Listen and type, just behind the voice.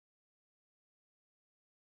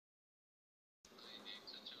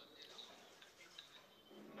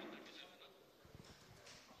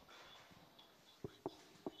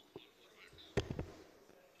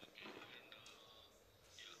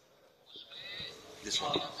this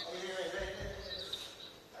one?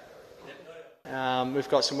 We've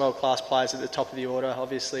got some world-class players at the top of the order,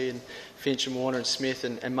 obviously, and Finch and Warner and Smith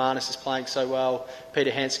and Marnus is playing so well.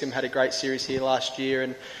 Peter Hanscom had a great series here last year,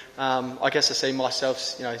 and I guess I see myself,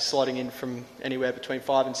 slotting in from anywhere between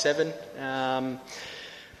 5 and 7,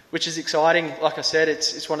 which is exciting. Like I said,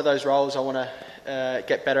 it's one of those roles I want to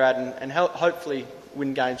get better at and hopefully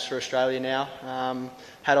win games for Australia now.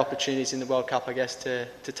 Had opportunities in the World Cup, I guess, to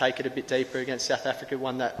take it a bit deeper against South Africa.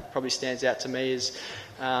 One that probably stands out to me is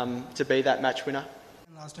to be that match winner.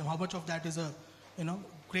 Last time, how much of that is a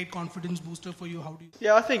great confidence booster for you? How do you?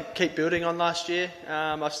 Yeah, I think keep building on last year.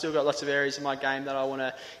 I've still got lots of areas in my game that I want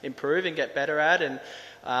to improve and get better at, and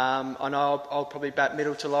I know I'll probably bat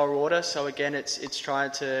middle to lower order. So again, it's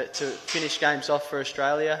trying to finish games off for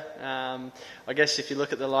Australia. I guess if you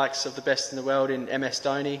look at the likes of the best in the world in MS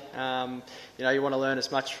Dhoni, you want to learn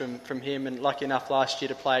as much from him. And lucky enough last year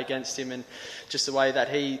to play against him, and just the way that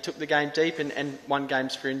he took the game deep and won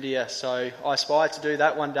games for India. So I aspire to do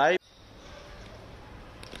that one day.